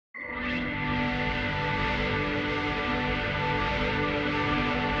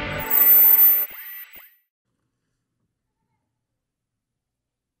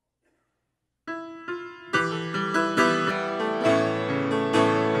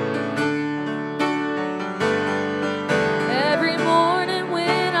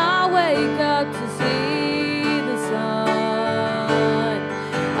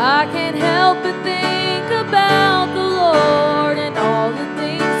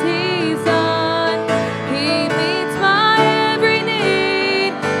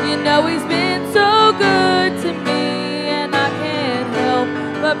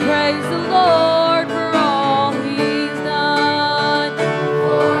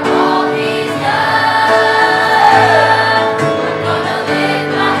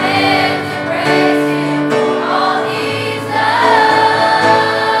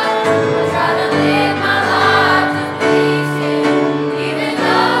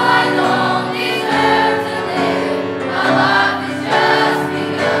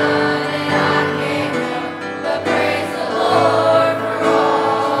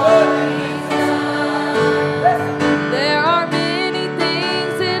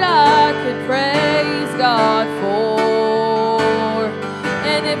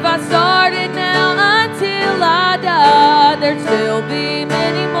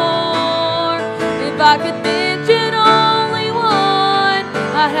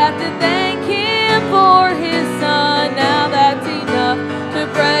I have to thank Him for His Son. Now that's enough to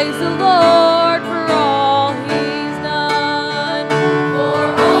praise the Lord for all He's done.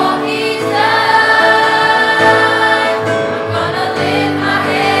 For all He's done, I'm gonna lift my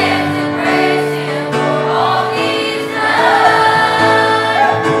hands and praise Him. For all He's done,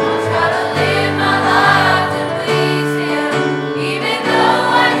 I'll try to live my life to please Him. Even though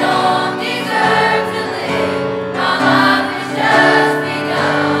I don't deserve to live, my life has just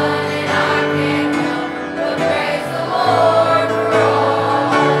begun, and I can't help but praise the Lord for all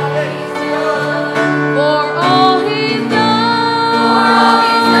He's done. For all He's done,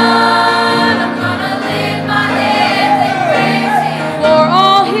 I'm gonna lift my hands and praise Him. For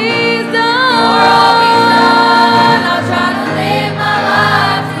all He's done, I'll try to live my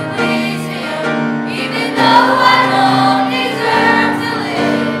life to please Him. Even though I don't deserve to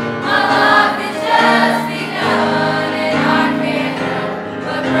live, my life has just begun, and I can't help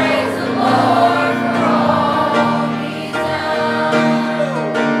but praise the Lord for all He's done.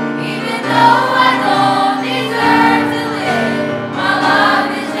 Even though I don't deserve to live, my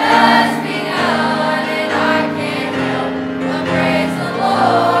life has just begun, and I can't help but praise the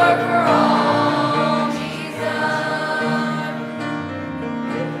Lord for all He's done.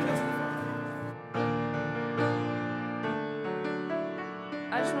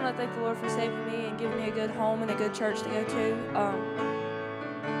 I just want to thank the Lord for saving me and giving me a good home and a good church to go to.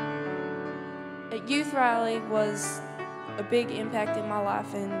 A youth rally was a big impact in my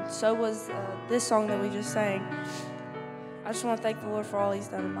life, and so was this song that we just sang. I just want to thank the Lord for all He's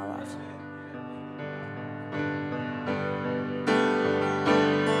done in my life.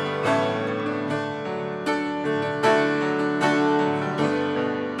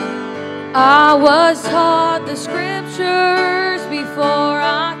 I was taught the scriptures before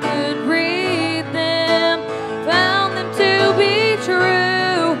I could read them, found them to be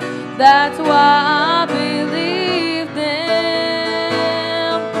true, that's why I believe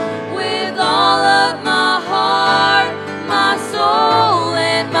them. With all of my heart, my soul,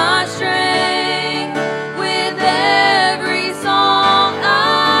 and my strength, with every song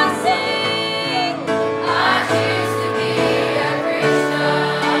I sing, I choose to be a Christian.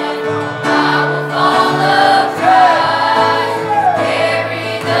 I will follow Christ, carry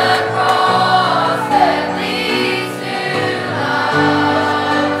the cross that leads to life.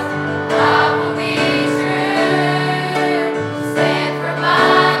 I will be true, stand for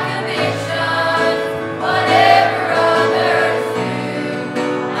my convictions, whatever others do.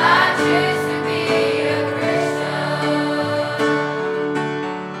 I choose to be a Christian.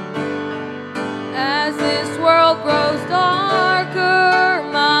 As this world grows darker,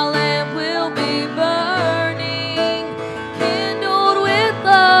 my lamp will be burning, kindled with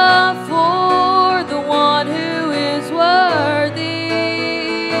love for the one who is worthy.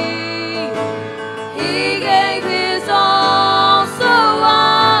 He gave His all, so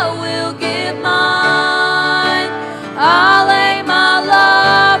I will give mine. I lay my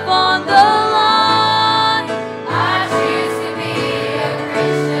life on the line. I choose to be a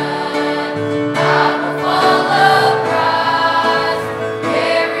Christian. I will follow Christ,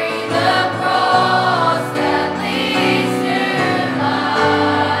 carry the cross that leads to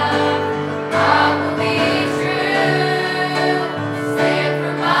life. I will be true, stand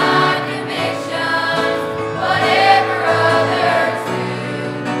for my convictions, whatever others do.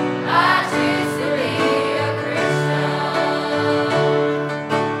 I choose to be a Christian.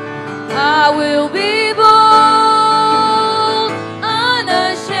 I will be bold,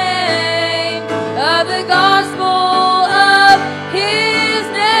 unashamed of the gospel of His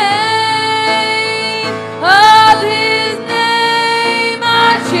name, of His name.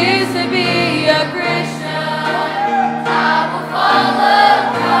 I choose to be a Christian. I will follow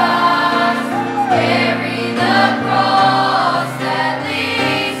Christ, carry the cross that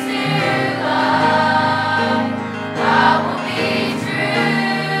leads to life. I will be true,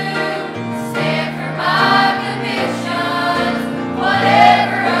 stand for my convictions,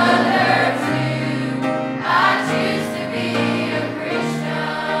 whatever others do. I choose to be a Christian.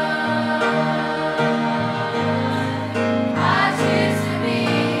 I choose to be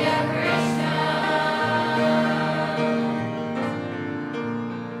a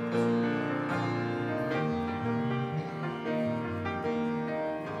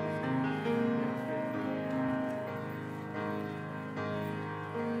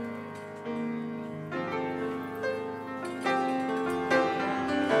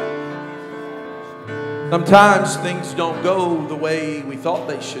Sometimes things don't go the way we thought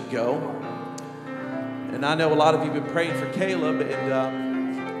they should go. And I know a lot of you have been praying for Caleb, and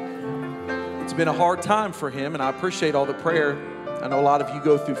it's been a hard time for him, and I appreciate all the prayer. I know a lot of you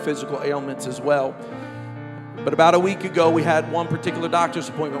go through physical ailments as well. But about a week ago, we had one particular doctor's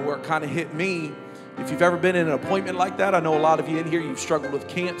appointment where it kind of hit me. If you've ever been in an appointment like that, I know a lot of you in here, you've struggled with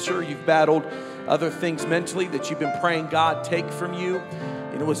cancer, you've battled other things mentally that you've been praying God take from you.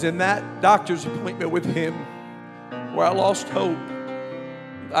 And it was in that doctor's appointment with him where I lost hope.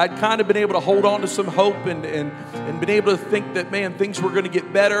 I'd kind of been able to hold on to some hope and been able to think that, man, things were going to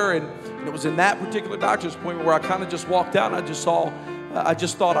get better. And it was in that particular doctor's appointment where I kind of just walked out and I just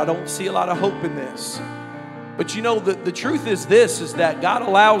thought, I don't see a lot of hope in this. But you know, the truth is this, is that God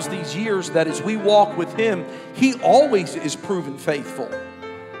allows these years that as we walk with him, he always is proven faithful.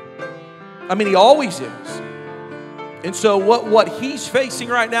 I mean, he always is. And so what he's facing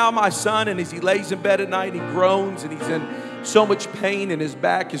right now, my son, and as he lays in bed at night, he groans and he's in so much pain, and his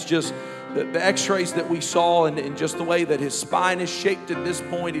back is just the x-rays that we saw and just the way that his spine is shaped at this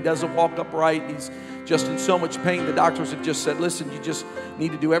point. He doesn't walk upright. He's just in so much pain. The doctors have just said, listen, you just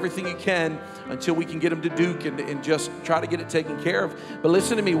need to do everything you can until we can get him to Duke and just try to get it taken care of. But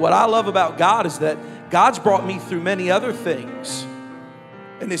listen to me, what I love about God is that God's brought me through many other things.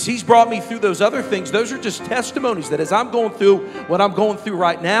 And as he's brought me through those other things, those are just testimonies that as I'm going through what I'm going through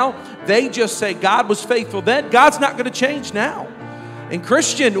right now, they just say God was faithful then. God's not going to change now. And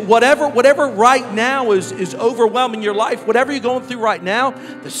Christian, whatever right now is overwhelming your life, whatever you're going through right now,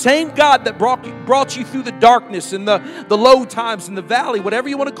 the same God that brought you through the darkness and the low times in the valley, whatever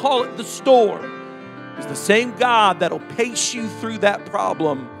you want to call it, the storm, is the same God that'll pace you through that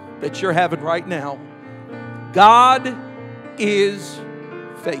problem that you're having right now. God is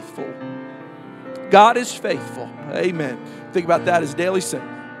faithful. God is faithful. Amen. Think about that as daily sing.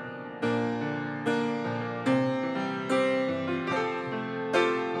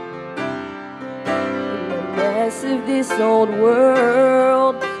 Of this old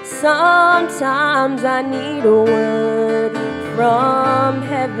world, sometimes I need a word from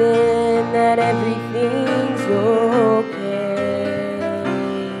heaven that everything's okay.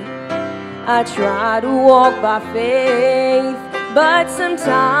 I try to walk by faith, but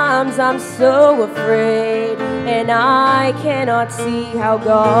sometimes I'm so afraid, and I cannot see how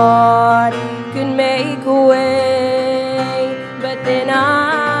God could make a way. But then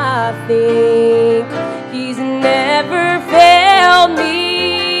I think he's never failed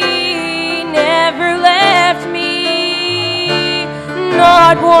me, never left me.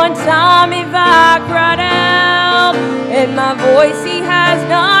 Not one time have I cried out, and my voice he has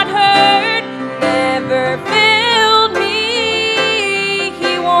not heard. Never failed me,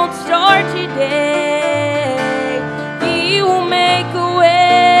 he won't start today. He will make a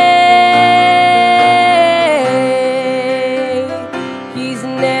way. He's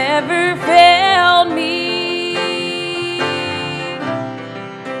never failed me.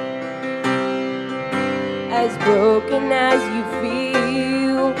 As broken as you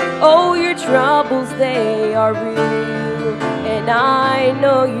feel, oh, your troubles, they are real. And I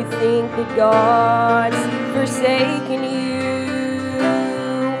know you think that God's forsaken you,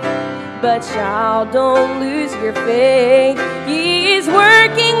 but child, don't lose your faith. He is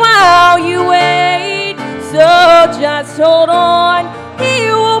working while you wait, so just hold on,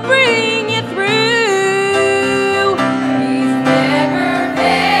 he will bring you through.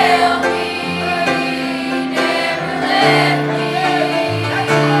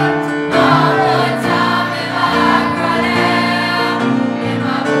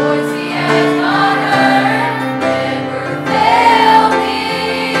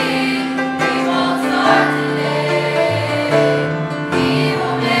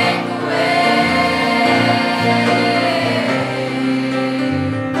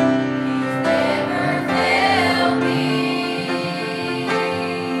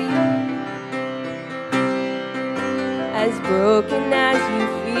 Broken as you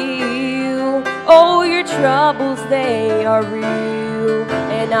feel, oh, your troubles, they are real.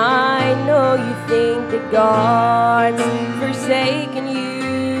 And I know you think that God's forsaken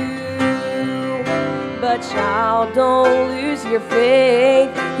you, but child, don't lose your faith.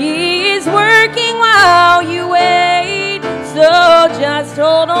 He is working while you wait, so just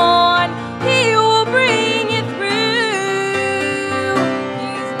hold on, he will bring you through.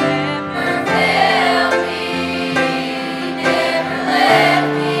 He's never failed me.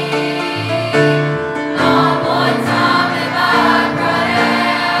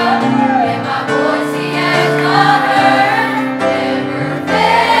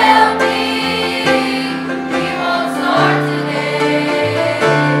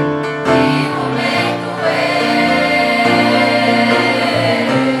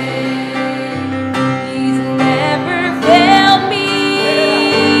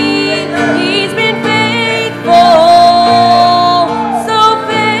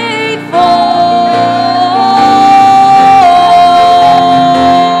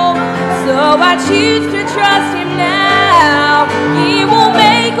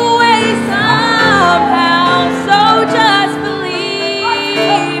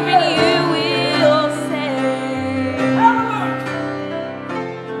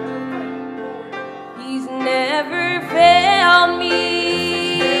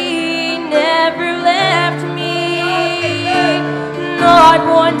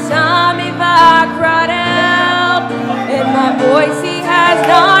 time have I cried out, and my voice He has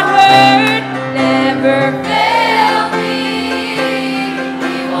not heard. Never fail me.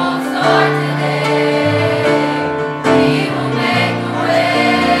 He won't start today. He will make a way.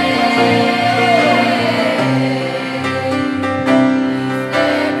 He's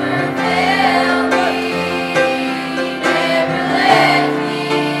never failed me. Never left me.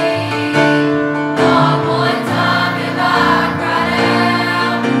 Not one time have I cried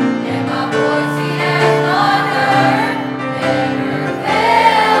out, and my voice He has not heard. Never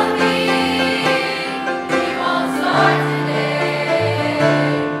failed me. He won't start today.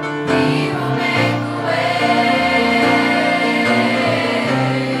 He will make a way.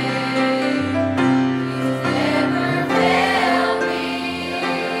 He's never failed me.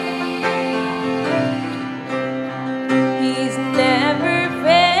 He's never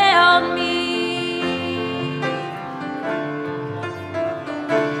failed me.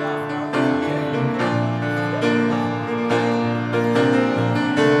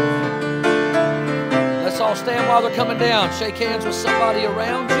 Let's all stand while they're coming down. Shake hands with somebody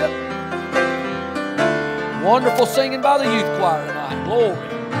around you. Wonderful singing by the youth choir tonight. Glory.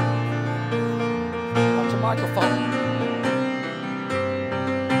 Watch the microphone.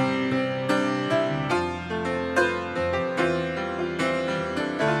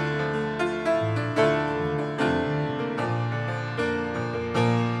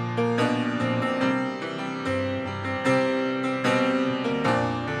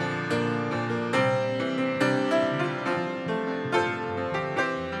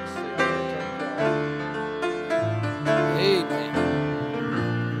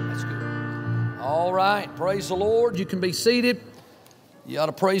 Amen. That's good. All right. Praise the Lord. You can be seated. You ought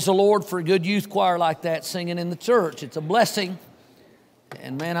to praise the Lord for a good youth choir like that singing in the church. It's a blessing.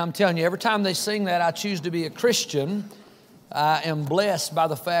 And man, I'm telling you, every time they sing that, I choose to be a Christian. I am blessed by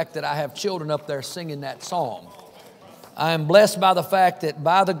the fact that I have children up there singing that song. I am blessed by the fact that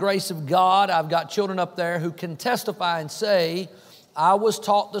by the grace of God, I've got children up there who can testify and say, I was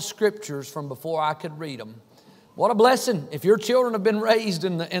taught the scriptures from before I could read them. What a blessing. If your children have been raised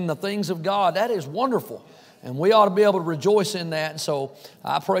in the things of God, that is wonderful. And we ought to be able to rejoice in that. And so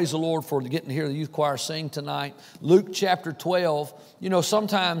I praise the Lord for getting to hear the youth choir sing tonight. Luke chapter 12. You know,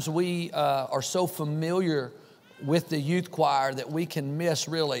 sometimes we are so familiar with the youth choir that we can miss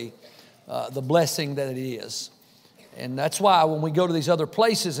really the blessing that it is. And that's why when we go to these other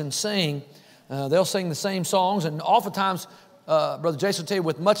places and sing, they'll sing the same songs. And oftentimes, Brother Jason will tell you,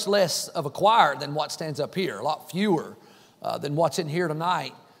 with much less of a choir than what stands up here, a lot fewer than what's in here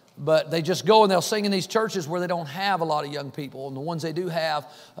tonight. But they just go and they'll sing in these churches where they don't have a lot of young people. And the ones they do have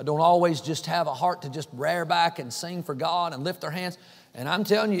don't always just have a heart to just rear back and sing for God and lift their hands. And I'm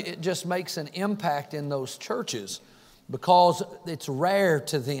telling you, it just makes an impact in those churches because it's rare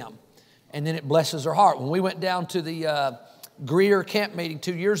to them. And then it blesses their heart. When we went down to the Greer camp meeting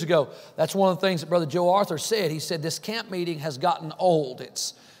 2 years ago, that's one of the things that Brother Joe Arthur said. He said, this camp meeting has gotten old.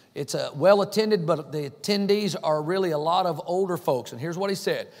 It's well attended, but the attendees are really a lot of older folks. And here's what he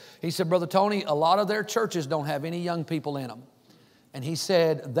said. He said, Brother Tony, a lot of their churches don't have any young people in them. And he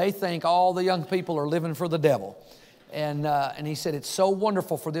said, they think all the young people are living for the devil. And he said, it's so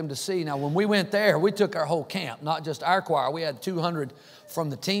wonderful for them to see. Now, when we went there, we took our whole camp, not just our choir. We had 200 from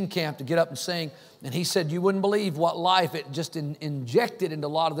the teen camp to get up and sing. And he said, you wouldn't believe what life it just injected into a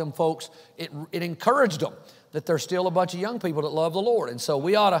lot of them folks. It encouraged them that there's still a bunch of young people that love the Lord. And so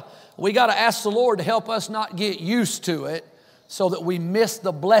we got to ask the Lord to help us not get used to it so that we miss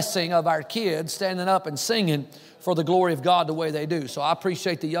the blessing of our kids standing up and singing for the glory of God the way they do. So I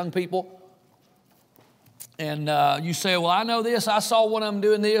appreciate the young people. And you say, well, I know this. I saw one of them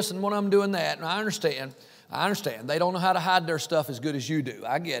doing this and one of them doing that. And I understand. They don't know how to hide their stuff as good as you do.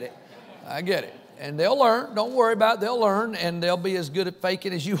 I get it. And they'll learn. Don't worry about it. They'll learn. And they'll be as good at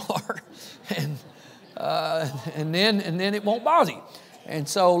faking as you are. And then it won't bother you. And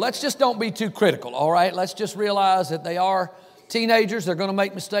so let's just don't be too critical, all right? Let's just realize that they are teenagers. They're going to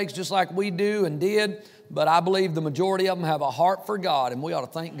make mistakes just like we do and did. But I believe the majority of them have a heart for God, and we ought to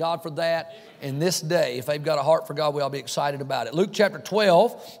thank God for that in this day. If they've got a heart for God, we ought to be excited about it. Luke chapter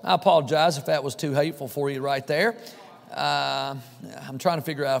 12. I apologize if that was too hateful for you right there. I'm trying to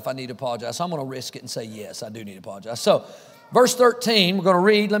figure out if I need to apologize. So I'm going to risk it and say yes, I do need to apologize. So verse 13, we're going to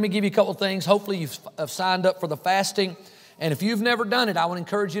read. Let me give you a couple of things. Hopefully you've signed up for the fasting. And if you've never done it, I would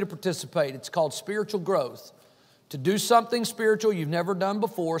encourage you to participate. It's called spiritual growth. To do something spiritual you've never done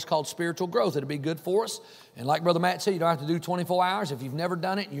before is called spiritual growth. It'll be good for us. And like Brother Matt said, you don't have to do 24 hours. If you've never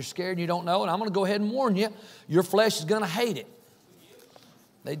done it and you're scared and you don't know, and I'm going to go ahead and warn you, your flesh is going to hate it.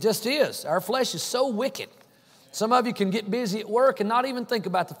 It just is. Our flesh is so wicked. Some of you can get busy at work and not even think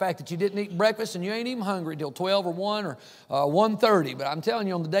about the fact that you didn't eat breakfast and you ain't even hungry till 12 or 1 or 1:30. But I'm telling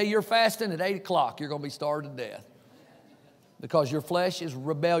you, on the day you're fasting at 8 o'clock, you're going to be starved to death. Because your flesh is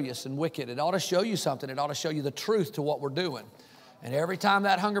rebellious and wicked. It ought to show you something. It ought to show you the truth to what we're doing. And every time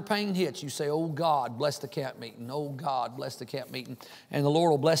that hunger pain hits, you say, oh God, bless the camp meeting. Oh God, bless the camp meeting. And the Lord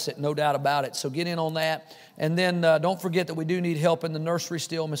will bless it, no doubt about it. So get in on that. And then don't forget that we do need help in the nursery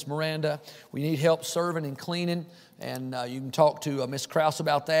still, Miss Miranda. We need help serving and cleaning. And you can talk to Miss Krause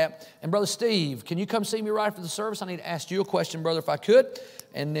about that. And Brother Steve, can you come see me right after the service? I need to ask you a question, brother, if I could.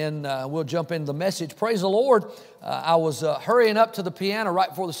 And then we'll jump into the message. Praise the Lord. I was hurrying up to the piano right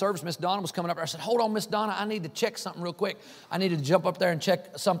before the service. Miss Donna was coming up there. I said, hold on, Miss Donna. I need to check something real quick. I needed to jump up there and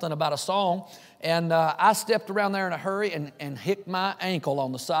check something about a song. And I stepped around there in a hurry and hit my ankle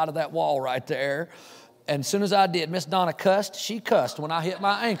on the side of that wall right there. And as soon as I did, Miss Donna cussed. She cussed when I hit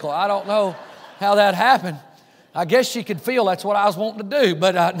my ankle. I don't know how that happened. I guess she could feel that's what I was wanting to do,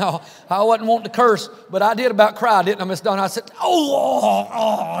 but no, I wasn't wanting to curse, but I did about cry, didn't I, Miss Donna? I said,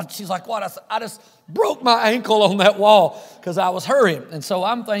 oh. She's like, what? I said, I just broke my ankle on that wall because I was hurrying. And so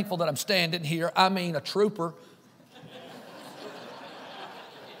I'm thankful that I'm standing here. I mean, a trooper.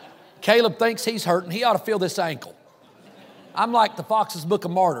 Caleb thinks he's hurting. He ought to feel this ankle. I'm like the Fox's Book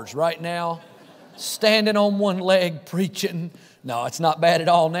of Martyrs right now, standing on one leg, preaching. No, it's not bad at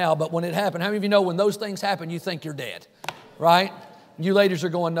all now, but when it happened, how many of you know when those things happen, you think you're dead, right? You ladies are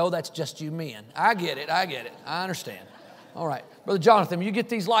going, no, that's just you men. I get it. I understand. All right. Brother Jonathan, will you get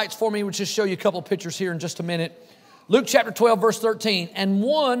these lights for me? We'll just show you a couple of pictures here in just a minute. Luke chapter 12, verse 13. And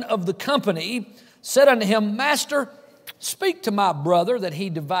one of the company said unto him, Master, speak to my brother that he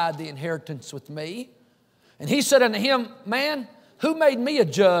divide the inheritance with me. And he said unto him, Man, who made me a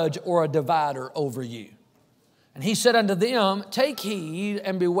judge or a divider over you? And he said unto them, Take heed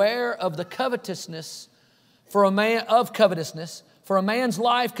and beware of the covetousness, for a man's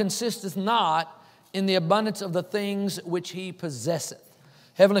life consisteth not in the abundance of the things which he possesseth.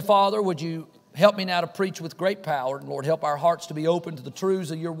 Heavenly Father, would you help me now to preach with great power, and Lord, help our hearts to be open to the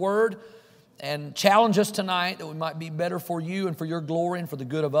truths of your word, and challenge us tonight that we might be better for you and for your glory and for the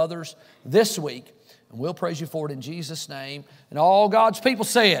good of others this week. And we'll praise you for it in Jesus' name. And all God's people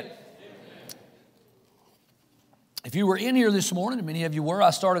say it. If you were in here this morning, and many of you were,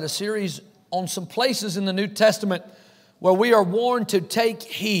 I started a series on some places in the New Testament where we are warned to take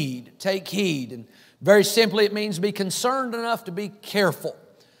heed. Take heed. And very simply, it means be concerned enough to be careful.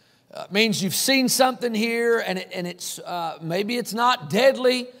 It means you've seen something here, and it's maybe it's not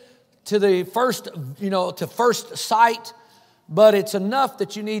deadly to the first sight, but it's enough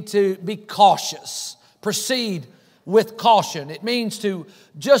that you need to be cautious. Proceed with caution. It means to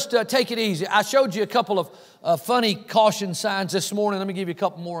just take it easy. I showed you a couple of funny caution signs this morning. Let me give you a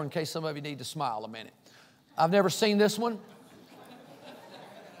couple more in case some of you need to smile a minute. I've never seen this one,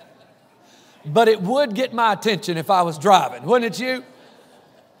 but it would get my attention if I was driving, wouldn't it you?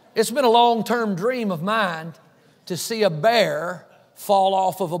 It's been a long-term dream of mine to see a bear fall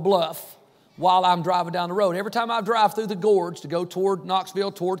off of a bluff while I'm driving down the road. Every time I drive through the gorge to go toward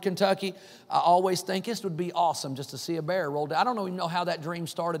Knoxville, toward Kentucky, I always think this would be awesome just to see a bear roll down. I don't even know how that dream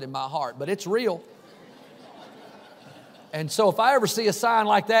started in my heart, but it's real. And so if I ever see a sign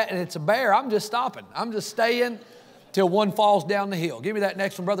like that and it's a bear, I'm just stopping. I'm just staying till one falls down the hill. Give me that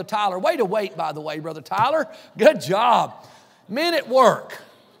next one, Brother Tyler. Way to wait, by the way, Brother Tyler. Good job. Men at work.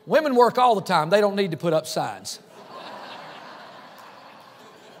 Women work all the time. They don't need to put up signs.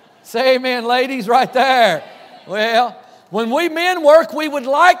 Say amen, ladies, right there. Well, when we men work, we would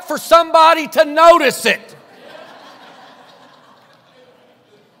like for somebody to notice it.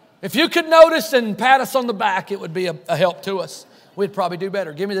 If you could notice and pat us on the back, it would be a help to us. We'd probably do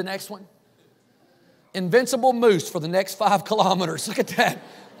better. Give me the next one. Invincible moose for the next 5 kilometers. Look at that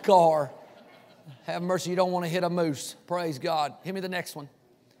car. Have mercy, you don't want to hit a moose. Praise God. Give me the next one.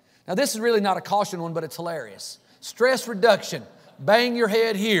 Now, this is really not a caution one, but it's hilarious. Stress reduction. Bang your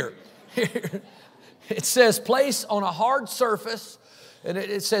head here. It says place on a hard surface. And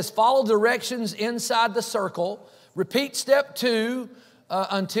it says follow directions inside the circle. Repeat step 2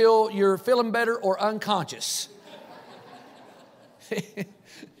 until you're feeling better or unconscious.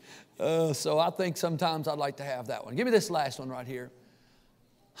 So I think sometimes I'd like to have that one. Give me this last one right here.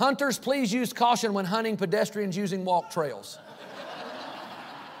 Hunters, please use caution when hunting pedestrians using walk trails.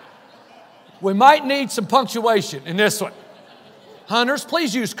 We might need some punctuation in this one. Hunters,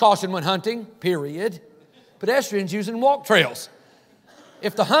 please use caution when hunting, period. Pedestrians using walk trails.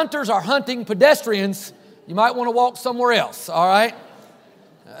 If the hunters are hunting pedestrians, you might want to walk somewhere else, all right?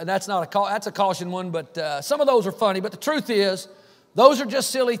 That's a caution one, but some of those are funny. But the truth is, those are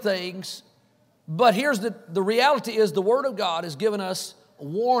just silly things. But here's the reality is the Word of God has given us a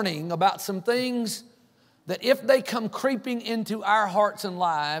warning about some things that if they come creeping into our hearts and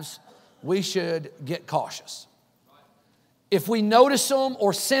lives, we should get cautious. If we notice them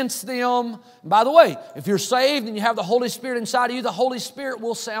or sense them, and by the way, if you're saved and you have the Holy Spirit inside of you, the Holy Spirit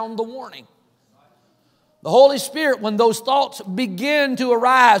will sound the warning. The Holy Spirit, when those thoughts begin to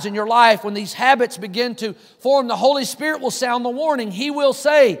arise in your life, when these habits begin to form, the Holy Spirit will sound the warning. He will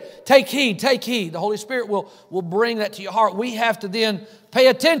say, take heed, take heed. The Holy Spirit will bring that to your heart. We have to then pay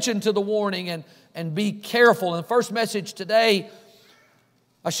attention to the warning and be careful. In the first message today,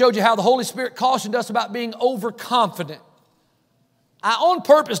 I showed you how the Holy Spirit cautioned us about being overconfident. I on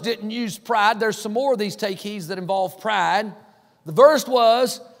purpose didn't use pride. There's some more of these take heeds that involve pride. The verse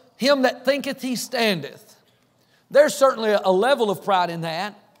was, him that thinketh he standeth. There's certainly a level of pride in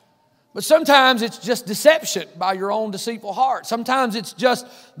that. But sometimes it's just deception by your own deceitful heart. Sometimes it's just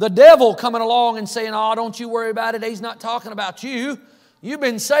the devil coming along and saying, oh, don't you worry about it. He's not talking about you. You've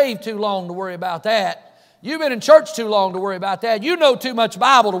been saved too long to worry about that. You've been in church too long to worry about that. You know too much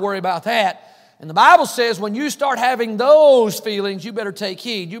Bible to worry about that. And the Bible says when you start having those feelings, you better take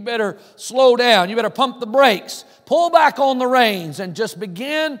heed. You better slow down. You better pump the brakes. Pull back on the reins and just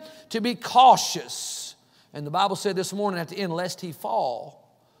begin to be cautious. And the Bible said this morning at the end, lest he fall.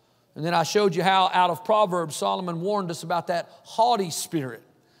 And then I showed you how out of Proverbs, Solomon warned us about that haughty spirit.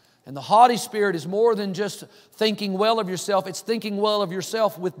 And the haughty spirit is more than just thinking well of yourself. It's thinking well of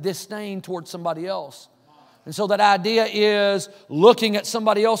yourself with disdain towards somebody else. And so that idea is looking at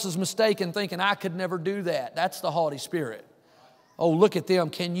somebody else's mistake and thinking, I could never do that. That's the haughty spirit. Oh, look at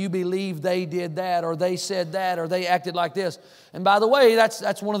them. Can you believe they did that, or they said that, or they acted like this? And by the way,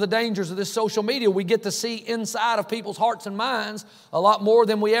 that's one of the dangers of this social media. We get to see inside of people's hearts and minds a lot more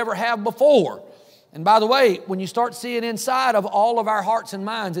than we ever have before. And by the way, when you start seeing inside of all of our hearts and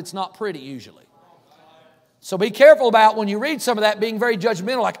minds, it's not pretty usually. So be careful about when you read some of that being very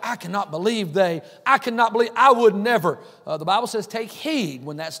judgmental, like, I cannot believe I would never. The Bible says take heed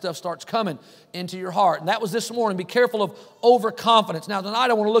when that stuff starts coming into your heart. And that was this morning. Be careful of overconfidence. Now tonight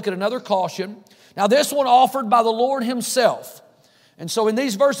I want to look at another caution. Now this one offered by the Lord Himself. And so in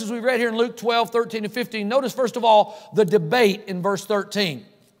these verses we read here in Luke 12, 13 and 15, notice first of all the debate in verse 13.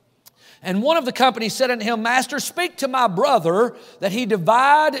 And one of the company said unto him, Master, speak to my brother that he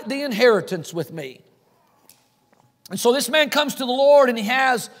divide the inheritance with me. And so this man comes to the Lord and he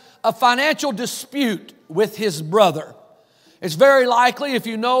has a financial dispute with his brother. It's very likely, if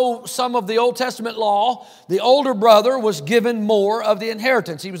you know some of the Old Testament law, the older brother was given more of the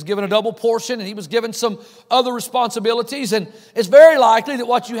inheritance. He was given a double portion and he was given some other responsibilities. And it's very likely that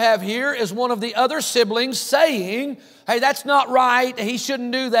what you have here is one of the other siblings saying, hey, that's not right. He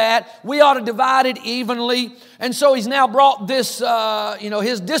shouldn't do that. We ought to divide it evenly. And so he's now brought this,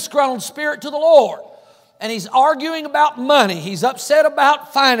 his disgruntled spirit to the Lord. And he's arguing about money. He's upset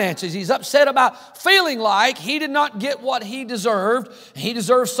about finances. He's upset about feeling like he did not get what he deserved. He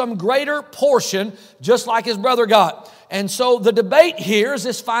deserves some greater portion, just like his brother got. And so the debate here is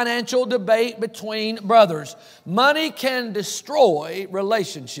this financial debate between brothers. Money can destroy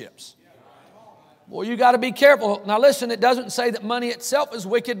relationships. Boy, you got to be careful. Now listen, it doesn't say that money itself is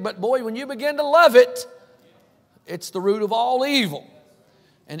wicked, but boy, when you begin to love it, it's the root of all evil.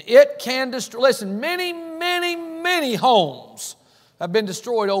 And it can destroy. Listen, many homes have been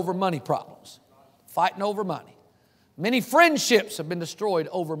destroyed over money problems. Fighting over money. Many friendships have been destroyed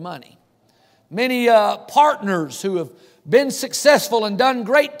over money. Many partners who have been successful and done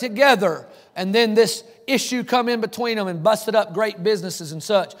great together, and then this issue come in between them and busted up great businesses and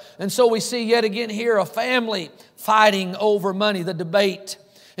such. And so we see yet again here a family fighting over money, the debate.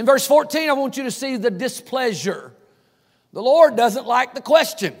 In verse 14, I want you to see the displeasure. The Lord doesn't like the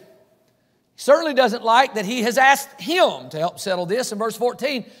question. He certainly doesn't like that he has asked him to help settle this. In verse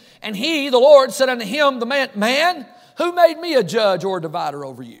 14, and he, the Lord, said unto him, the man, who made me a judge or a divider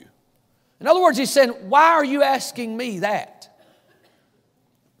over you? In other words, he's saying, why are you asking me that?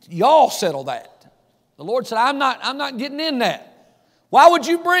 Y'all settle that. The Lord said, I'm not getting in that. Why would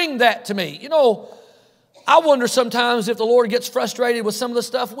you bring that to me? You know, I wonder sometimes if the Lord gets frustrated with some of the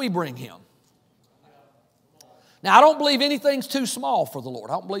stuff we bring Him. Now, I don't believe anything's too small for the Lord.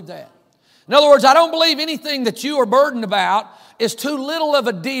 I don't believe that. In other words, I don't believe anything that you are burdened about is too little of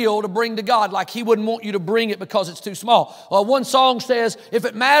a deal to bring to God, like He wouldn't want you to bring it because it's too small. Well, one song says, if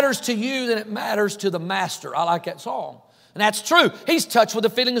it matters to you, then it matters to the Master. I like that song. And that's true. He's touched with the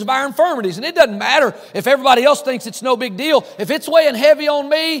feelings of our infirmities. And it doesn't matter if everybody else thinks it's no big deal. If it's weighing heavy on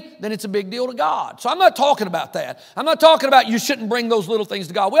me, then it's a big deal to God. So I'm not talking about that. I'm not talking about you shouldn't bring those little things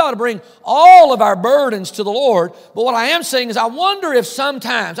to God. We ought to bring all of our burdens to the Lord. But what I am saying is I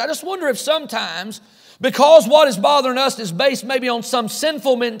just wonder if sometimes, because what is bothering us is based maybe on some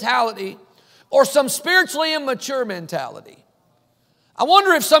sinful mentality or some spiritually immature mentality. I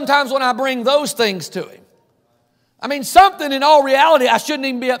wonder if sometimes when I bring those things to Him, I mean, something in all reality I shouldn't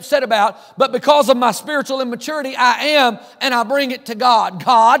even be upset about, but because of my spiritual immaturity, I am, and I bring it to God.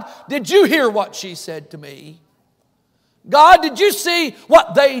 God, did you hear what she said to me? God, did you see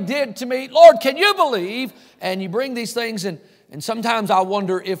what they did to me? Lord, can you believe? And you bring these things, and sometimes I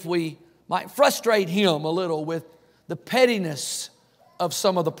wonder if we might frustrate Him a little with the pettiness of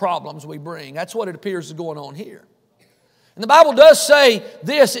some of the problems we bring. That's what it appears is going on here. And the Bible does say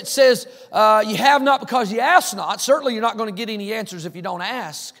this. It says, you have not because you ask not. Certainly you're not going to get any answers if you don't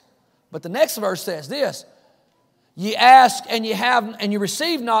ask. But the next verse says this. Ye ask and you have, and you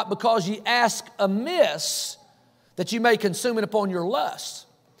receive not because ye ask amiss, that you may consume it upon your lust.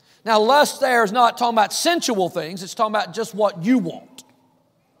 Now lust there is not talking about sensual things. It's talking about just what you want.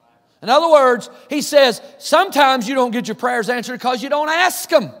 In other words, he says, sometimes you don't get your prayers answered because you don't ask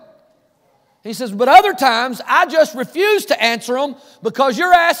them. He says, but other times I just refuse to answer them because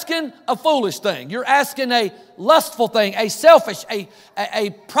you're asking a foolish thing. You're asking a lustful thing, a selfish, a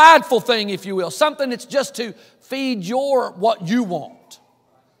prideful thing, if you will. Something that's just to feed what you want.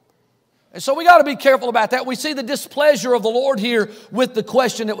 And so we got to be careful about that. We see the displeasure of the Lord here with the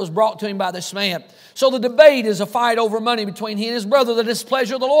question that was brought to him by this man. So the debate is a fight over money between he and his brother, the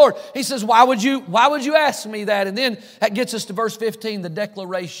displeasure of the Lord. He says, why would you ask me that? And then that gets us to verse 15, the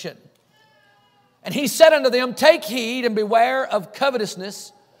declaration. And he said unto them, take heed and beware of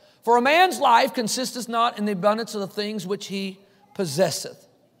covetousness, for a man's life consisteth not in the abundance of the things which he possesseth.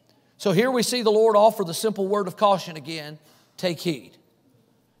 So here we see the Lord offer the simple word of caution again, take heed.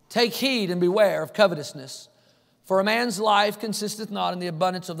 Take heed and beware of covetousness, for a man's life consisteth not in the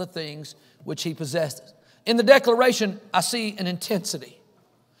abundance of the things which he possesseth. In the declaration, I see an intensity.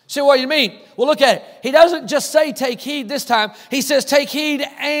 See what you mean? Well, look at it. He doesn't just say take heed this time. He says take heed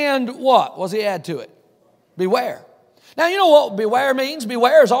and what? What does he add to it? Beware. Now, you know what beware means?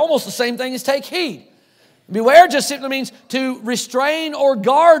 Beware is almost the same thing as take heed. Beware just simply means to restrain or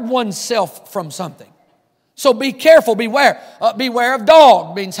guard oneself from something. So be careful, beware. Beware of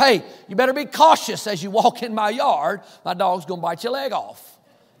dog means, hey, you better be cautious as you walk in my yard. My dog's going to bite your leg off.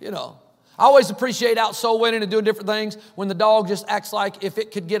 You know. I always appreciate out soul winning and doing different things when the dog just acts like if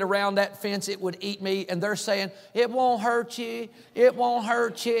it could get around that fence, it would eat me. And they're saying, it won't hurt you. It won't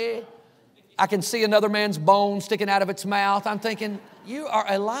hurt you. I can see another man's bone sticking out of its mouth. I'm thinking, you are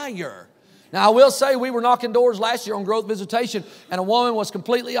a liar. Now, I will say we were knocking doors last year on Growth Visitation, and a woman was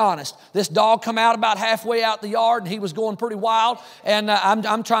completely honest. This dog come out about halfway out the yard, and he was going pretty wild. And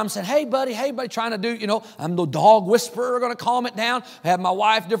I'm trying to say, hey, buddy, trying to do, I'm the dog whisperer, going to calm it down. I had my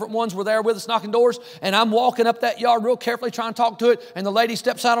wife, different ones were there with us knocking doors, and I'm walking up that yard real carefully trying to talk to it, and the lady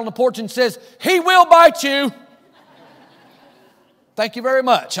steps out on the porch and says, he will bite you. Thank you very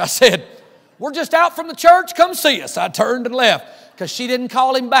much. I said, we're just out from the church. Come see us. I turned and left. Because she didn't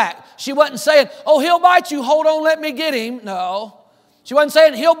call him back. She wasn't saying, oh, he'll bite you. Hold on, let me get him. No. She wasn't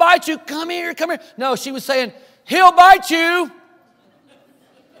saying, he'll bite you. Come here, come here. No, she was saying, he'll bite you.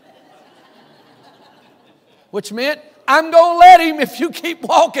 Which meant, I'm going to let him if you keep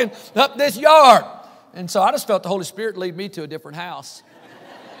walking up this yard. And so I just felt the Holy Spirit lead me to a different house.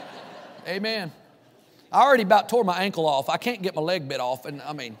 Amen. I already about tore my ankle off. I can't get my leg bit off. And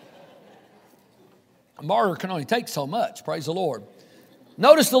a martyr can only take so much. Praise the Lord.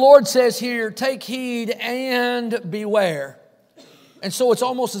 Notice the Lord says here, take heed and beware. And so it's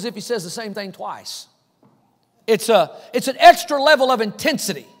almost as if he says the same thing twice. It's an extra level of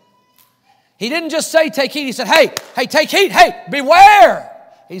intensity. He didn't just say take heed. He said, hey, take heed. Hey, beware.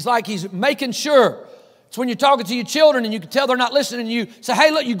 He's making sure. It's when you're talking to your children and you can tell they're not listening. And you say, hey,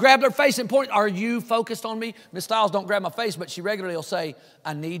 look, you grab their face and point. Are you focused on me? Miss Stiles don't grab my face, but she regularly will say,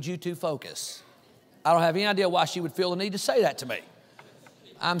 I need you to focus. I don't have any idea why she would feel the need to say that to me.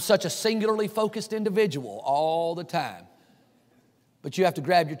 I'm such a singularly focused individual all the time. But you have to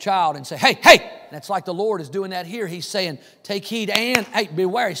grab your child and say, hey. And that's like the Lord is doing that here. He's saying, take heed and, hey,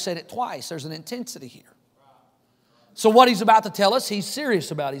 beware. He said it twice. There's an intensity here. So what he's about to tell us, he's serious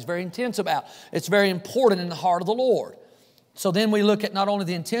about. He's very intense about. It's very important in the heart of the Lord. So then we look at not only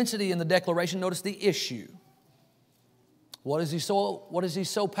the intensity in the declaration, notice the issue. What is he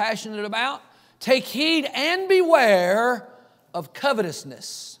so passionate about? Take heed and beware of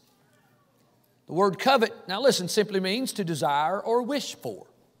covetousness. The word covet, now listen, simply means to desire or wish for.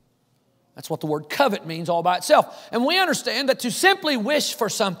 That's what the word covet means all by itself. And we understand that to simply wish for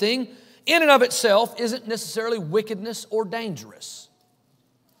something in and of itself isn't necessarily wickedness or dangerous.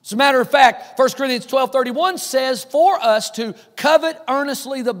 As a matter of fact, 1 Corinthians 12:31 says for us to covet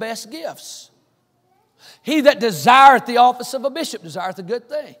earnestly the best gifts. He that desireth the office of a bishop desireth a good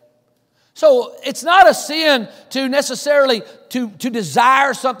thing. So it's not a sin to necessarily to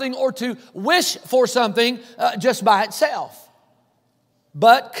desire something or to wish for something just by itself.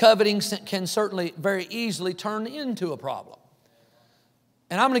 But coveting can certainly very easily turn into a problem.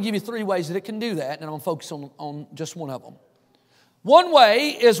 And I'm going to give you 3 ways that it can do that, and I'm going to focus on just one of them. One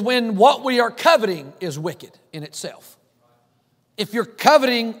way is when what we are coveting is wicked in itself. If you're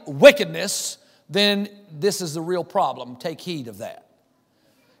coveting wickedness, then this is the real problem. Take heed of that.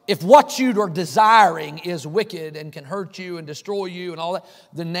 If what you are desiring is wicked and can hurt you and destroy you and all that,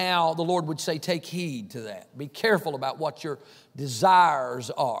 then now the Lord would say, take heed to that. Be careful about what your desires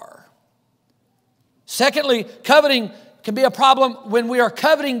are. Secondly, coveting can be a problem when we are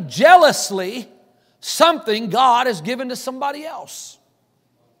coveting jealously something God has given to somebody else.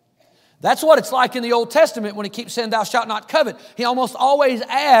 That's what it's like in the Old Testament when He keeps saying, thou shalt not covet. He almost always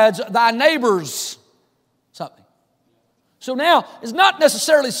adds thy neighbor's something. So now, it's not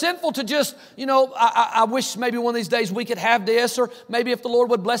necessarily sinful to just, I wish maybe one of these days we could have this, or maybe if the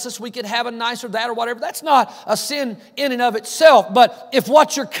Lord would bless us, we could have a nicer that or whatever. That's not a sin in and of itself. But if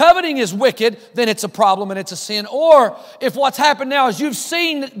what you're coveting is wicked, then it's a problem and it's a sin. Or if what's happened now is you've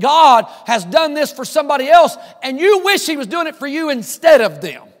seen that God has done this for somebody else, and you wish He was doing it for you instead of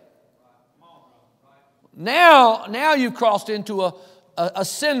them. Now you've crossed into a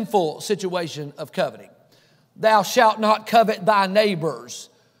sinful situation of coveting. Thou shalt not covet thy neighbor's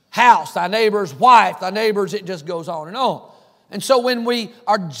house, thy neighbor's wife, thy neighbor's, it just goes on and on. And so when we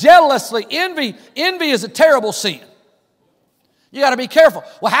are jealously, envy is a terrible sin. You got to be careful.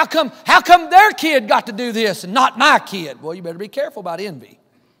 Well, how come their kid got to do this and not my kid? Well, you better be careful about envy.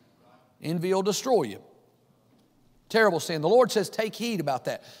 Envy will destroy you. Terrible sin. The Lord says take heed about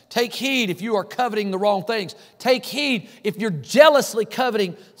that. Take heed if you are coveting the wrong things. Take heed if you're jealously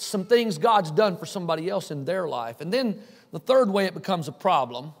coveting some things God's done for somebody else in their life. And then the third way it becomes a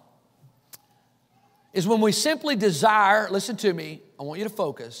problem is when we simply desire, listen to me, I want you to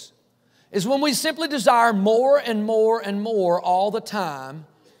focus, is when we simply desire more and more and more all the time,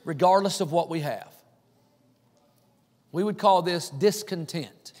 regardless of what we have. We would call this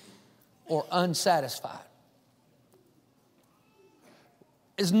discontent or unsatisfied.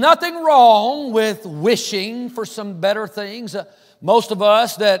 There's nothing wrong with wishing for some better things. Most of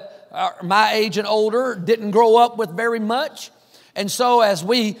us that are my age and older didn't grow up with very much. And so as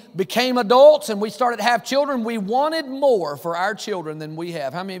we became adults and we started to have children, we wanted more for our children than we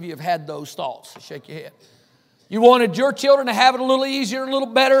have. How many of you have had those thoughts? Shake your head. You wanted your children to have it a little easier, a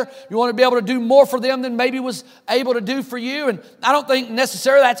little better. You want to be able to do more for them than maybe was able to do for you. And I don't think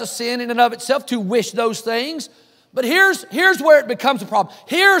necessarily that's a sin in and of itself to wish those things. But here's where it becomes a problem.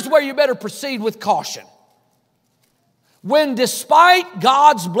 Here's where you better proceed with caution. When despite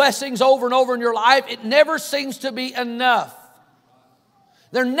God's blessings over and over in your life, it never seems to be enough.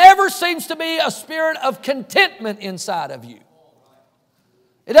 There never seems to be a spirit of contentment inside of you.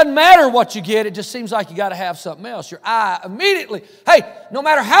 It doesn't matter what you get, it just seems like you got to have something else. Your eye immediately, no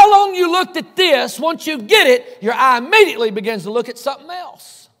matter how long you looked at this, once you get it, your eye immediately begins to look at something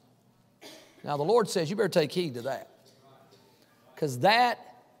else. Now, the Lord says you better take heed to that, because that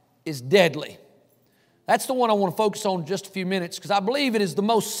is deadly. That's the one I want to focus on in just a few minutes, because I believe it is the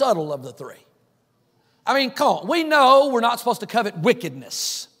most subtle of the three. I mean, come on. We know we're not supposed to covet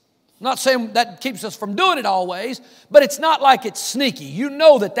wickedness. I'm not saying that keeps us from doing it always, but it's not like it's sneaky. You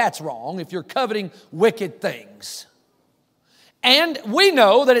know that that's wrong if you're coveting wicked things. And we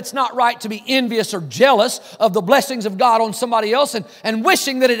know that it's not right to be envious or jealous of the blessings of God on somebody else and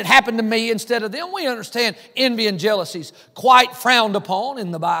wishing that it had happened to me instead of them. We understand envy and jealousy is quite frowned upon in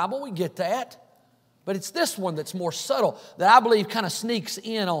the Bible. We get that. But it's this one that's more subtle that I believe kind of sneaks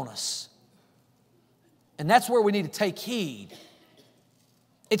in on us. And that's where we need to take heed.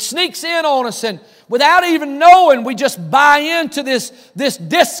 It sneaks in on us, and without even knowing, we just buy into this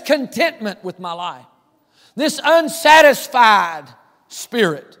discontentment with my life. This unsatisfied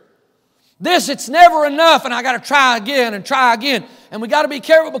spirit. It's never enough, and I got to try again and try again. And we got to be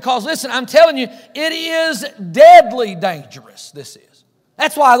careful because, listen, I'm telling you, it is deadly dangerous, this is.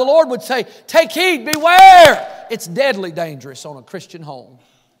 That's why the Lord would say, take heed, beware. It's deadly dangerous on a Christian home.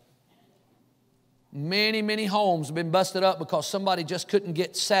 Many, many homes have been busted up because somebody just couldn't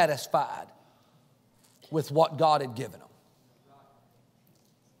get satisfied with what God had given them.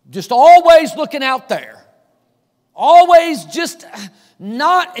 Just always looking out there. Always just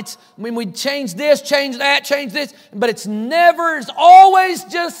not, we change this, change that, change this, but it's always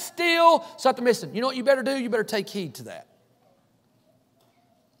just still something missing. You know what you better do? You better take heed to that.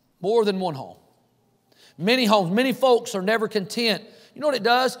 More than one home. Many homes, many folks are never content. You know what it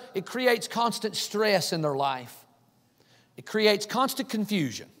does? It creates constant stress in their life. It creates constant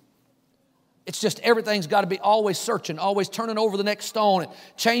confusion. It's just everything's got to be always searching, always turning over the next stone and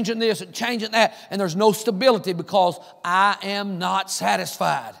changing this and changing that. And there's no stability because I am not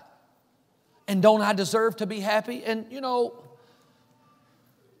satisfied. And don't I deserve to be happy? And no.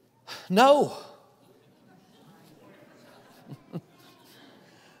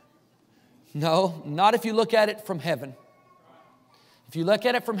 No, not if you look at it from heaven. If you look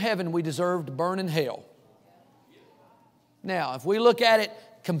at it from heaven, we deserve to burn in hell. Now, if we look at it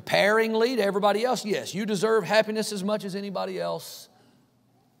comparingly to everybody else, yes, you deserve happiness as much as anybody else.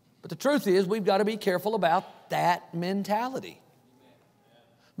 But the truth is, we've got to be careful about that mentality.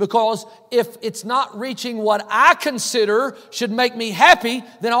 Because if it's not reaching what I consider should make me happy,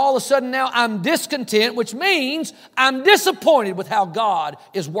 then all of a sudden now I'm discontent, which means I'm disappointed with how God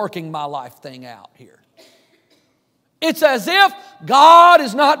is working my life thing out here. It's as if God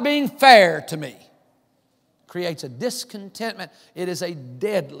is not being fair to me. Creates a discontentment. It is a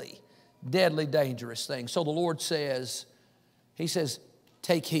deadly, deadly dangerous thing. So the Lord says, He says,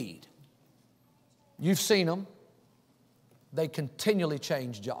 take heed. You've seen them. They continually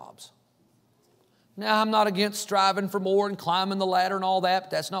change jobs. Now, I'm not against striving for more and climbing the ladder and all that,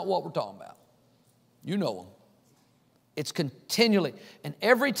 but that's not what we're talking about. You know them. It's continually. And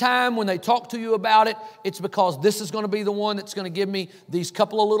every time when they talk to you about it, it's because this is going to be the one that's going to give me these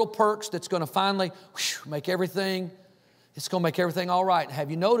couple of little perks that's going to finally make everything, it's going to make everything all right.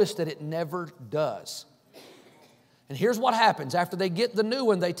 Have you noticed that it never does? And here's what happens. After they get the new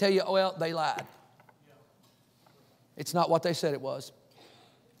one, they tell you, oh, well, they lied. It's not what they said it was.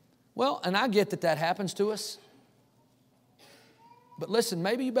 Well, and I get that happens to us. But listen,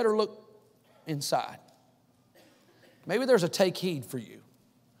 maybe you better look inside. Maybe there's a take heed for you,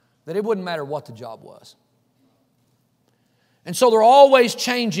 that it wouldn't matter what the job was. And so they're always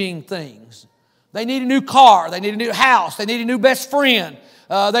changing things. They need a new car. They need a new house. They need a new best friend.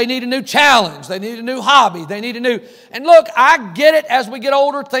 They need a new challenge. They need a new hobby. They need a new... And look, I get it. As we get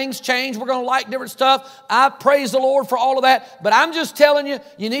older, things change. We're going to like different stuff. I praise the Lord for all of that. But I'm just telling you,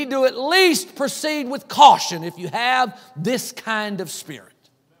 you need to at least proceed with caution if you have this kind of spirit.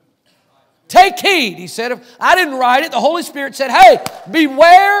 Take heed, he said. I didn't write it. The Holy Spirit said, hey,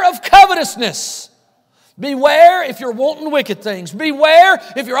 beware of covetousness. Beware if you're wanting wicked things. Beware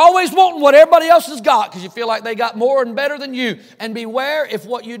if you're always wanting what everybody else has got because you feel like they got more and better than you. And beware if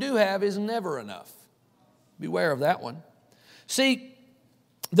what you do have is never enough. Beware of that one. See,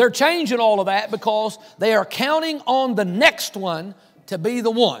 they're changing all of that because they are counting on the next one to be the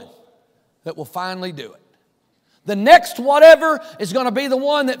one that will finally do it. The next whatever is going to be the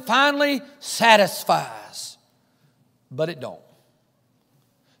one that finally satisfies. But it don't.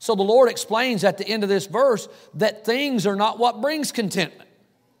 So the Lord explains at the end of this verse that things are not what brings contentment.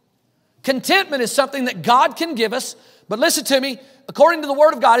 Contentment is something that God can give us. But listen to me, according to the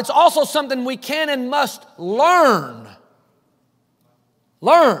Word of God, it's also something we can and must learn.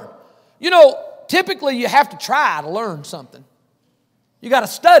 Learn. You know, typically you have to try to learn something. You got to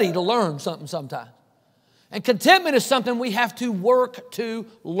study to learn something sometimes. And contentment is something we have to work to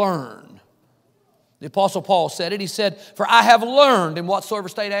learn. The Apostle Paul said it. He said, for I have learned in whatsoever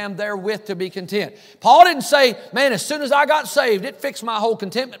state I am therewith to be content. Paul didn't say, man, as soon as I got saved, it fixed my whole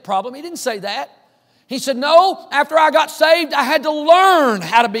contentment problem. He didn't say that. He said, no, after I got saved, I had to learn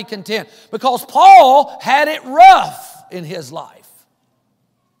how to be content. Because Paul had it rough in his life.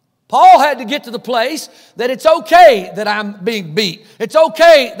 Paul had to get to the place that it's okay that I'm being beat. It's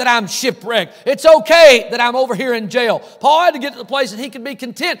okay that I'm shipwrecked. It's okay that I'm over here in jail. Paul had to get to the place that he could be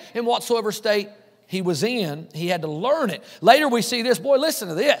content in whatsoever state he was in. He had to learn it. Later we see this. Boy, listen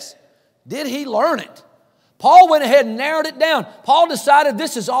to this. Did he learn it? Paul went ahead and narrowed it down. Paul decided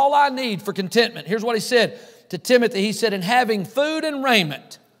this is all I need for contentment. Here's what he said to Timothy. He said, in having food and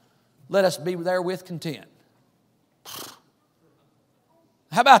raiment, let us be therewith content.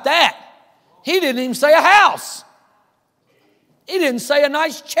 How about that? He didn't even say a house. He didn't say a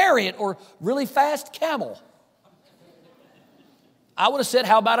nice chariot or really fast camel. I would have said,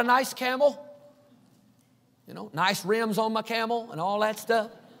 how about a nice camel? You know, nice rims on my camel and all that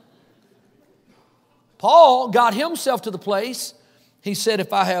stuff. Paul got himself to the place, he said,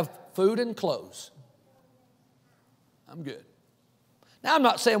 if I have food and clothes, I'm good. Now, I'm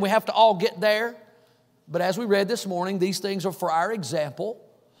not saying we have to all get there. But as we read this morning, these things are for our example.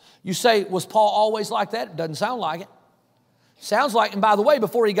 You say, was Paul always like that? It doesn't sound like it. Sounds like, and by the way,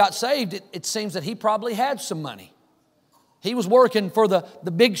 before he got saved, it seems that he probably had some money. He was working for the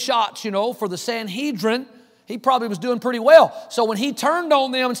big shots, for the Sanhedrin. He probably was doing pretty well. So when he turned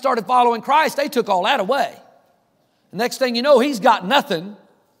on them and started following Christ, they took all that away. The next thing you know, he's got nothing.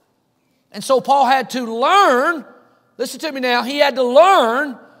 And so Paul had to learn, listen to me now, he had to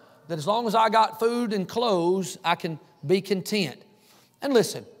learn that as long as I got food and clothes, I can be content. And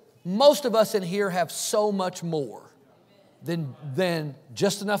listen, most of us in here have so much more than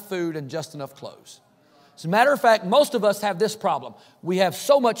just enough food and just enough clothes. As a matter of fact, most of us have this problem. We have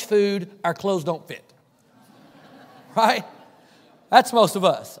so much food, our clothes don't fit. Right? That's most of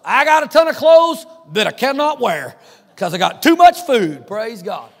us. I got a ton of clothes that I cannot wear because I got too much food. Praise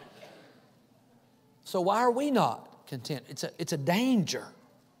God. So why are we not content? It's a danger.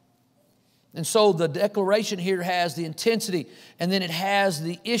 And so the declaration here has the intensity, and then it has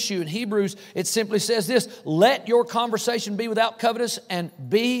the issue. In Hebrews, it simply says this: let your conversation be without covetousness and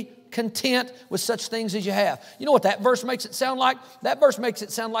be content with such things as you have. You know what that verse makes it sound like? That verse makes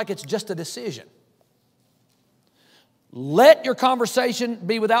it sound like it's just a decision. Let your conversation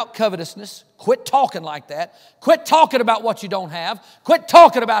be without covetousness. Quit talking like that. Quit talking about what you don't have. Quit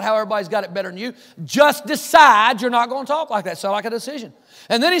talking about how everybody's got it better than you. Just decide you're not going to talk like that. Sound like a decision.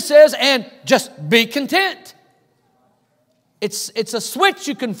 And then he says, and just be content. It's a switch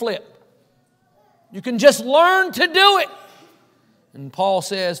you can flip. You can just learn to do it. And Paul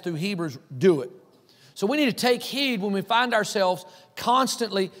says through Hebrews, do it. So we need to take heed when we find ourselves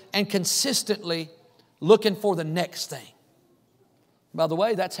constantly and consistently looking for the next thing. By the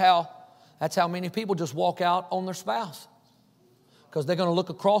way, that's how many people just walk out on their spouse. Because they're going to look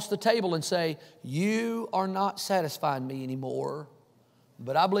across the table and say, you are not satisfying me anymore,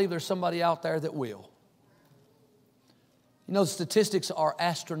 but I believe there's somebody out there that will. You know, the statistics are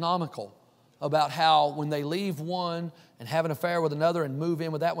astronomical about how when they leave one and have an affair with another and move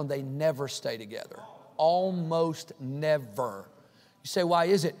in with that one, they never stay together. Almost never. You say, why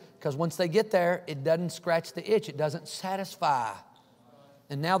is it? Because once they get there, it doesn't scratch the itch. It doesn't satisfy.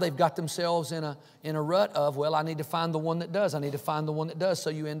 And now they've got themselves in a rut of, well, I need to find the one that does. I need to find the one that does.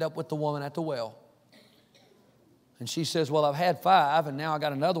 So you end up with the woman at the well. And she says, well, I've had 5, and now I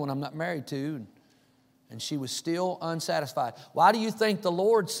got another one I'm not married to. And she was still unsatisfied. Why do you think the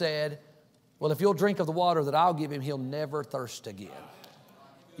Lord said, well, if you'll drink of the water that I'll give him, he'll never thirst again?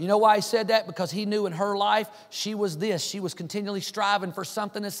 You know why he said that? Because he knew in her life she was this. She was continually striving for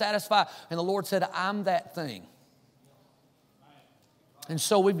something to satisfy. And the Lord said, I'm that thing. And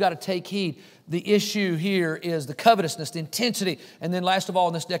so we've got to take heed. The issue here is the covetousness, the intensity. And then last of all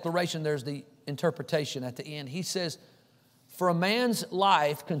in this declaration, there's the interpretation at the end. He says, for a man's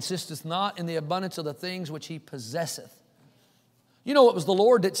life consisteth not in the abundance of the things which he possesseth. You know, it was the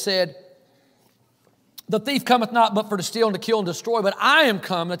Lord that said, the thief cometh not but for to steal and to kill and destroy, but I am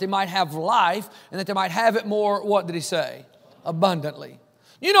come that they might have life and that they might have it more, what did he say? Abundantly.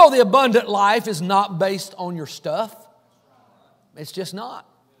 You know the abundant life is not based on your stuff. It's just not.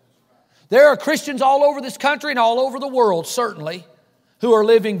 There are Christians all over this country and all over the world, certainly, who are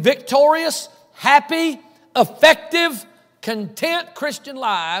living victorious, happy, effective, content Christian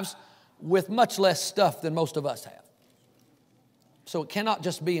lives with much less stuff than most of us have. So it cannot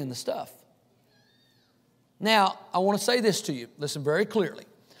just be in the stuff. Now, I want to say this to you. Listen very clearly.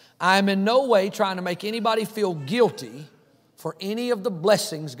 I am in no way trying to make anybody feel guilty for any of the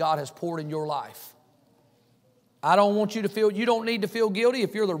blessings God has poured in your life. I don't want you to feel, you don't need to feel guilty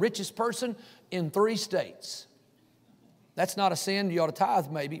if you're the richest person in 3 states. That's not a sin. You ought to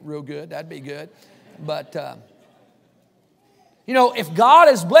tithe maybe real good. That'd be good. But, you know, if God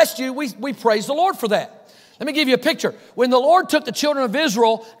has blessed you, we praise the Lord for that. Let me give you a picture. When the Lord took the children of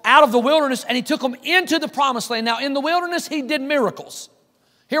Israel out of the wilderness and He took them into the promised land. Now, in the wilderness, He did miracles.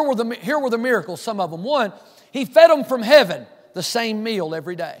 Here were the miracles, some of them. One, He fed them from heaven the same meal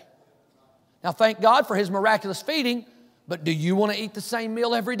every day. Now, thank God for His miraculous feeding, but do you want to eat the same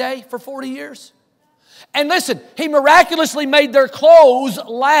meal every day for 40 years? And listen, He miraculously made their clothes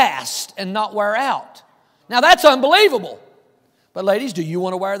last and not wear out. Now, that's unbelievable. But ladies, do you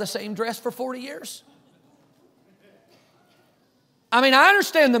want to wear the same dress for 40 years? I mean, I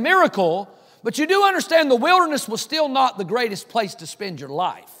understand the miracle, but you do understand the wilderness was still not the greatest place to spend your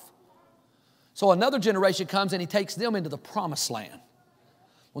life. So another generation comes and He takes them into the promised land.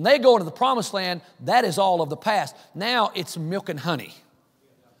 When they go into the promised land, that is all of the past. Now it's milk and honey.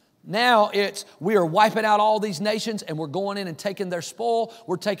 Now we are wiping out all these nations and we're going in and taking their spoil.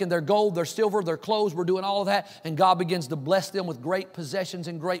 We're taking their gold, their silver, their clothes. We're doing all of that. And God begins to bless them with great possessions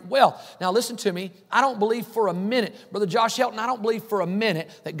and great wealth. Now listen to me. I don't believe for a minute, Brother Josh Shelton, I don't believe for a minute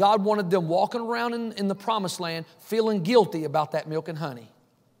that God wanted them walking around in the promised land feeling guilty about that milk and honey.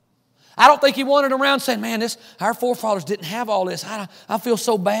 I don't think He wanted them around saying, man, our forefathers didn't have all this. I feel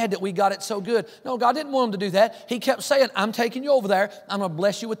so bad that we got it so good. No, God didn't want them to do that. He kept saying, I'm taking you over there. I'm going to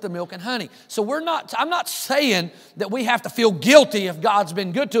bless you with the milk and honey. So I'm not saying that we have to feel guilty if God's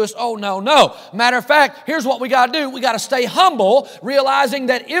been good to us. Oh, no. Matter of fact, here's what we got to do. We got to stay humble, realizing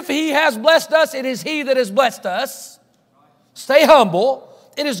that if He has blessed us, it is He that has blessed us. Stay humble.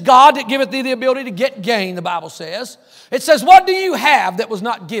 It is God that giveth thee the ability to get gain, the Bible says. It says, what do you have that was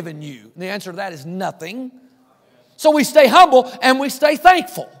not given you? And the answer to that is nothing. So we stay humble and we stay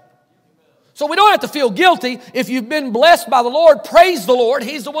thankful. So we don't have to feel guilty. If you've been blessed by the Lord, praise the Lord.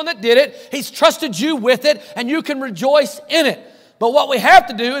 He's the one that did it. He's trusted you with it, and you can rejoice in it. But what we have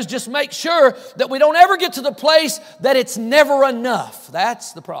to do is just make sure that we don't ever get to the place that it's never enough.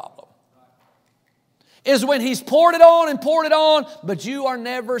 That's the problem. Is when He's poured it on, but you are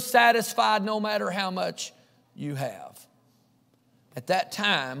never satisfied no matter how much you have. At that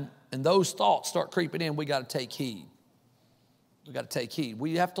time, and those thoughts start creeping in, we got to take heed. We got to take heed.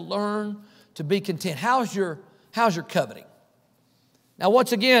 We have to learn to be content. How's your coveting? Now,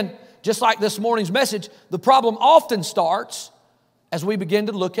 once again, just like this morning's message, the problem often starts as we begin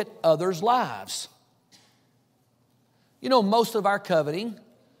to look at others' lives. You know, most of our coveting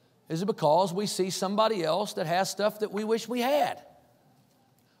is because we see somebody else that has stuff that we wish we had.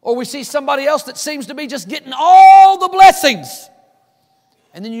 Or we see somebody else that seems to be just getting all the blessings.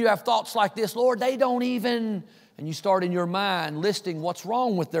 And then you have thoughts like this, Lord, they don't even, and you start in your mind listing what's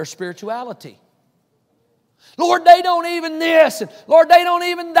wrong with their spirituality. Lord, they don't even this, and Lord, they don't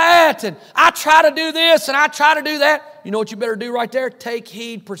even that, and I try to do this, and I try to do that. You know what you better do right there? Take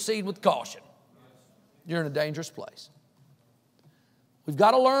heed, proceed with caution. You're in a dangerous place. We've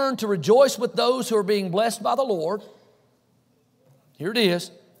got to learn to rejoice with those who are being blessed by the Lord. Here it is.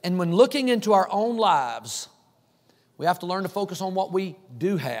 And when looking into our own lives, we have to learn to focus on what we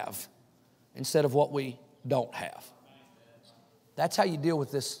do have instead of what we don't have. That's how you deal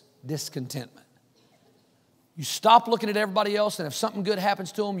with this discontentment. You stop looking at everybody else, and if something good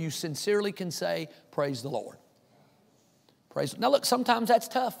happens to them, you sincerely can say, praise the Lord. Praise. Now look, sometimes that's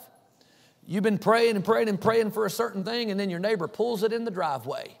tough. You've been praying and praying and praying for a certain thing, and then your neighbor pulls it in the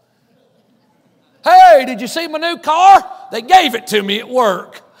driveway. Hey, did you see my new car? They gave it to me at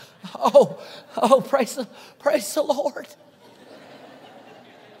work. Oh, praise the Lord.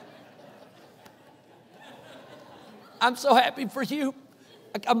 I'm so happy for you.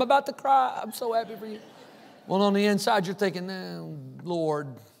 I'm about to cry. I'm so happy for you. Well, on the inside, you're thinking, Lord,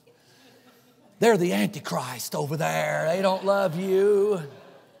 they're the Antichrist over there. They don't love you.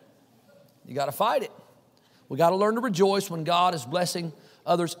 You got to fight it. We got to learn to rejoice when God is blessing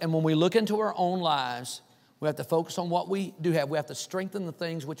others. And when we look into our own lives, we have to focus on what we do have. We have to strengthen the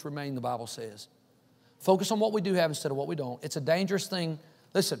things which remain, the Bible says. Focus on what we do have instead of what we don't. It's a dangerous thing.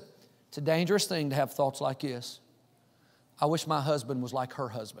 Listen, it's a dangerous thing to have thoughts like this. I wish my husband was like her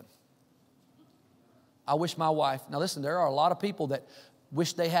husband. I wish my wife. Now listen, there are a lot of people that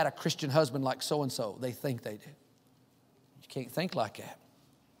wish they had a Christian husband like so-and-so. They think they do. You can't think like that.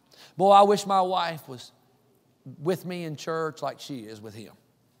 Boy, I wish my wife was with me in church like she is with him.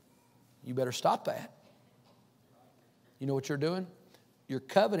 You better stop that. You know what you're doing? You're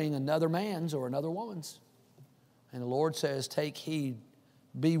coveting another man's or another woman's. And the Lord says, take heed,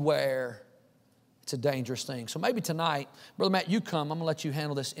 beware. It's a dangerous thing. So maybe tonight, Brother Matt, you come. I'm going to let you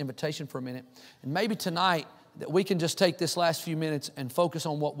handle this invitation for a minute. And maybe tonight that we can just take this last few minutes and focus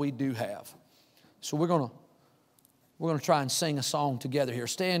on what we do have. So we're going to try and sing a song together here.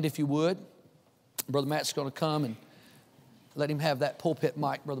 Stand if you would. Brother Matt's going to come and let him have that pulpit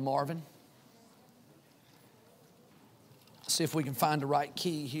mic, Brother Marvin. See if we can find the right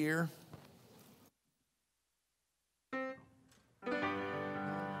key here.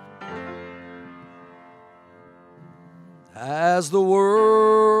 As the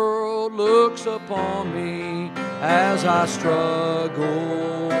world looks upon me as I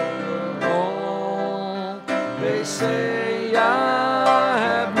struggle on, they say I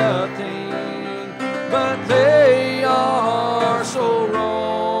have nothing, but they are so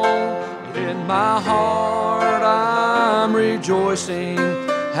wrong. In my heart I'm rejoicing,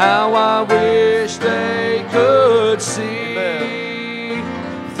 how I wish they could see.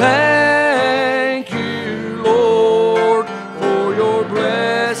 Thank you, Lord, for your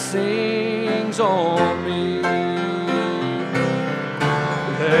blessings on me.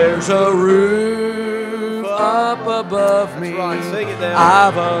 There's There's a roof up above me. right. Sing it now.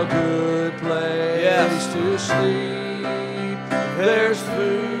 I've a good place Yes. to sleep. There's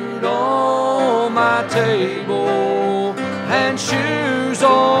food on my table and shoes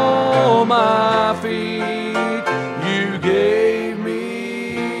on my feet.